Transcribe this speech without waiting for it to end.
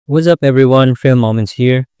What's up everyone, Filmoments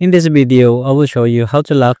here. In this video, I will show you how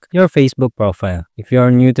to lock your Facebook profile. If you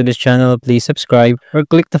are new to this channel, please subscribe or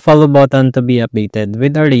click the follow button to be updated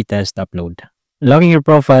with our latest upload. Locking your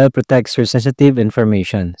profile protects your sensitive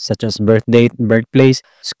information such as birth date, birthplace,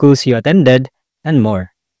 schools you attended, and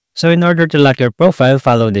more. So in order to lock your profile,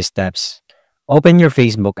 follow these steps. Open your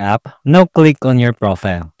Facebook app. Now click on your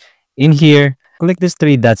profile. In here, click this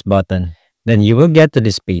three dots button. Then you will get to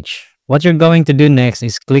this page. What you're going to do next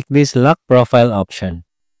is click this lock profile option.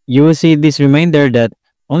 You will see this reminder that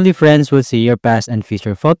only friends will see your past and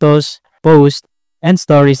future photos, posts, and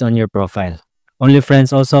stories on your profile. Only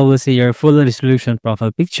friends also will see your full resolution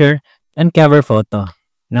profile picture and cover photo.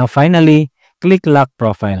 Now finally, click lock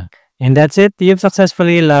profile. And that's it, you've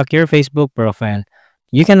successfully locked your Facebook profile.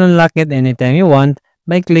 You can unlock it anytime you want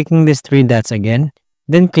by clicking these three dots again,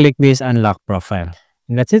 then click this unlock profile.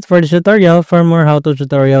 And that's it for this tutorial. For more how-to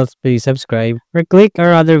tutorials, please subscribe or click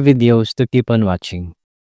our other videos to keep on watching.